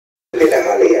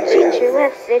Change your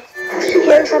message.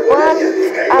 Here's a box.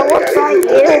 I will try you.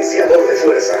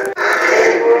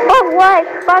 Oh, why?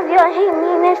 Bob, you hate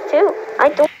me too. I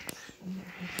don't.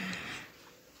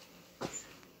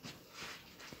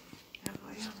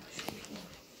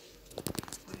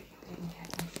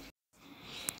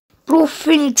 Bro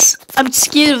thinks I'm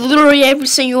scared of literally every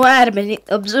single atom in the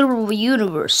observable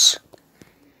universe.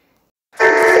 Do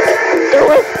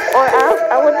it, or else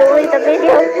I will delete the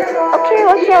video.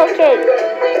 Okay.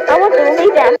 I will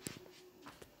delete them.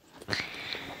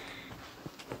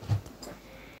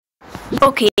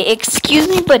 Okay, excuse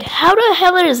me, but how the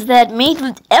hell is that made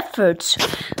with efforts?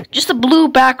 Just a blue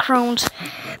background.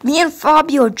 Me and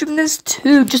Fabio are doing this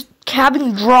too, just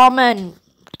having drama and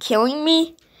killing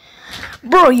me?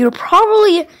 Bro, you're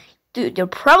probably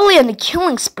on a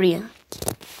killing spree.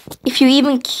 If you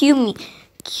even kill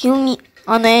me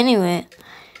on anyway.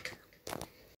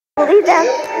 Delete them.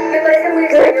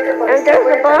 Good. And there's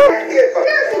the bomb.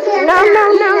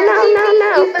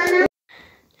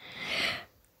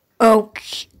 No.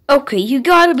 Okay, you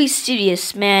gotta be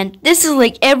serious, man. This is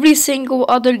like every single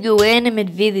other GoAnimate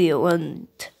video, and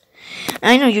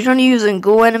I know you're not using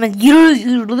GoAnimate.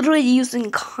 You're literally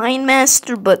using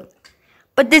KineMaster, but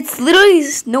it's literally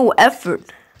no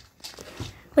effort.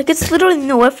 Like, it's literally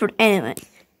no effort anyway.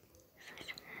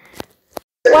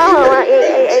 Wow.